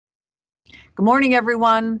Good morning,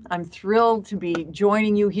 everyone. I'm thrilled to be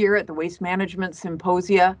joining you here at the Waste Management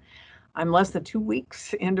Symposia. I'm less than 2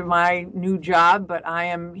 weeks into my new job, but I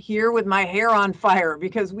am here with my hair on fire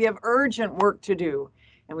because we have urgent work to do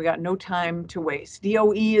and we got no time to waste.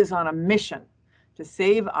 DOE is on a mission to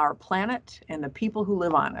save our planet and the people who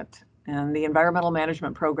live on it. And the Environmental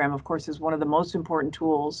Management Program, of course, is one of the most important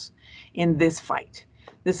tools in this fight.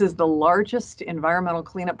 This is the largest environmental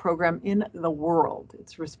cleanup program in the world.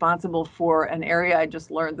 It's responsible for an area, I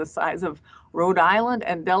just learned, the size of Rhode Island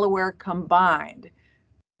and Delaware combined.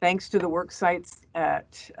 Thanks to the work sites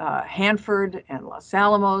at Hanford and Los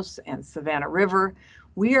Alamos and Savannah River,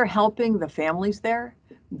 we are helping the families there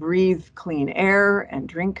breathe clean air and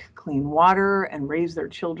drink clean water and raise their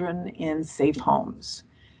children in safe homes.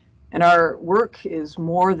 And our work is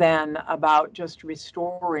more than about just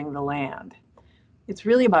restoring the land. It's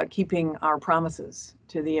really about keeping our promises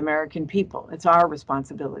to the American people. It's our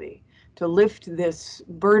responsibility to lift this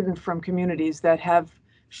burden from communities that have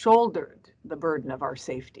shouldered the burden of our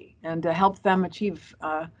safety and to help them achieve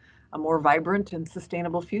a more vibrant and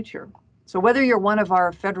sustainable future. So whether you're one of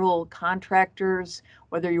our federal contractors,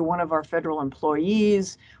 whether you're one of our federal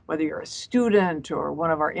employees, whether you're a student or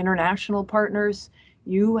one of our international partners,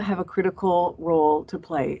 you have a critical role to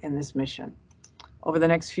play in this mission. Over the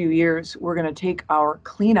next few years, we're going to take our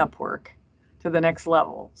cleanup work to the next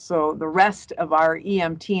level. So the rest of our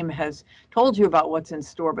EM team has told you about what's in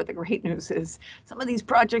store, but the great news is some of these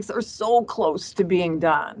projects are so close to being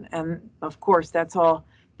done. And of course, that's all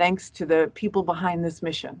thanks to the people behind this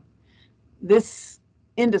mission. This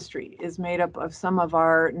industry is made up of some of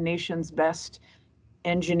our nation's best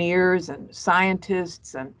engineers and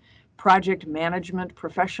scientists and project management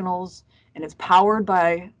professionals, and it's powered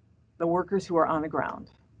by the workers who are on the ground,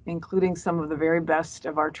 including some of the very best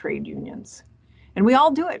of our trade unions. And we all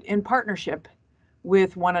do it in partnership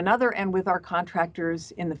with one another and with our contractors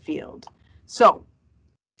in the field. So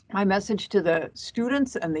my message to the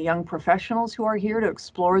students and the young professionals who are here to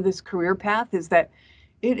explore this career path is that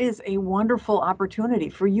it is a wonderful opportunity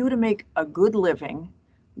for you to make a good living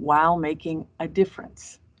while making a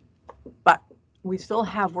difference. But we still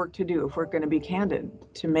have work to do, if we're going to be candid,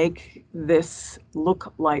 to make this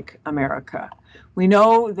look like America. We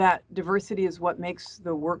know that diversity is what makes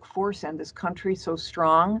the workforce and this country so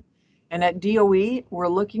strong. And at DOE, we're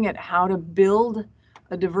looking at how to build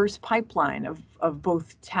a diverse pipeline of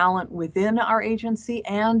both talent within our agency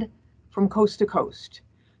and from coast to coast.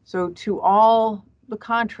 So to all the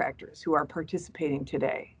contractors who are participating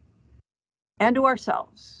today, and to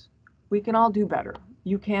ourselves, we can all do better.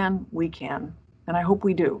 You can, we can. And I hope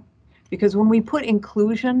we do. Because when we put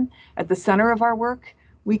inclusion at the center of our work,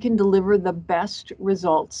 we can deliver the best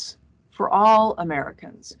results for all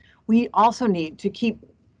Americans. We also need to keep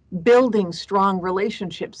building strong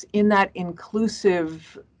relationships in that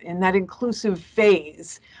inclusive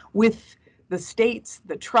phase with the states,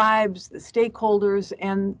 the tribes, the stakeholders,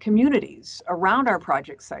 and communities around our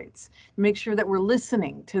project sites. Make sure that we're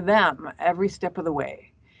listening to them every step of the way.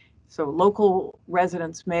 So local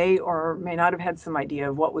residents may or may not have had some idea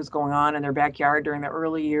of what was going on in their backyard during the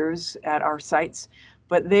early years at our sites,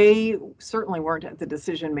 but they certainly weren't at the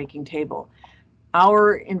decision-making table.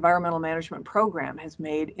 Our environmental management program has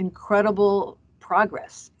made incredible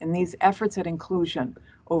progress in these efforts at inclusion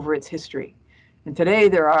over its history. And today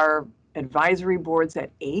there are advisory boards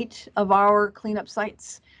at 8 of our cleanup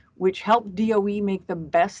sites, which help DOE make the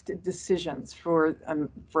best decisions for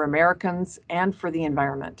Americans and for the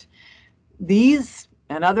environment. These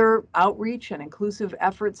and other outreach and inclusive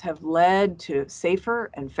efforts have led to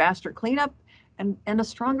safer and faster cleanup and a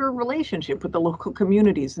stronger relationship with the local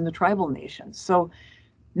communities and the tribal nations. So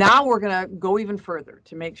now we're going to go even further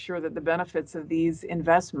to make sure that the benefits of these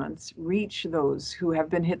investments reach those who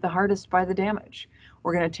have been hit the hardest by the damage.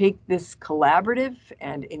 We're going to take this collaborative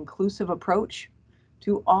and inclusive approach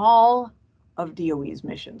to all of DOE's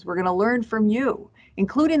missions. We're going to learn from you,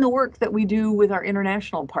 including the work that we do with our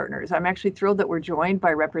international partners. I'm actually thrilled that we're joined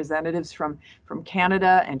by representatives from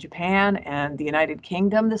Canada and Japan and the United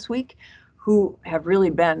Kingdom this week, who have really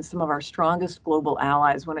been some of our strongest global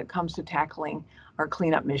allies when it comes to tackling our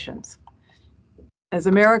cleanup missions. As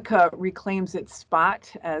America reclaims its spot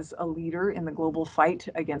as a leader in the global fight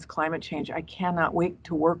against climate change, I cannot wait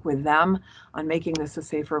to work with them on making this a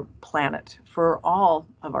safer planet for all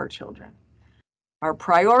of our children. Our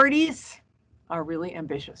priorities are really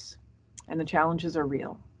ambitious and the challenges are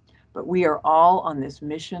real, but we are all on this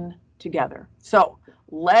mission together. So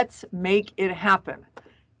let's make it happen.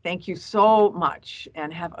 Thank you so much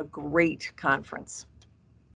and have a great conference.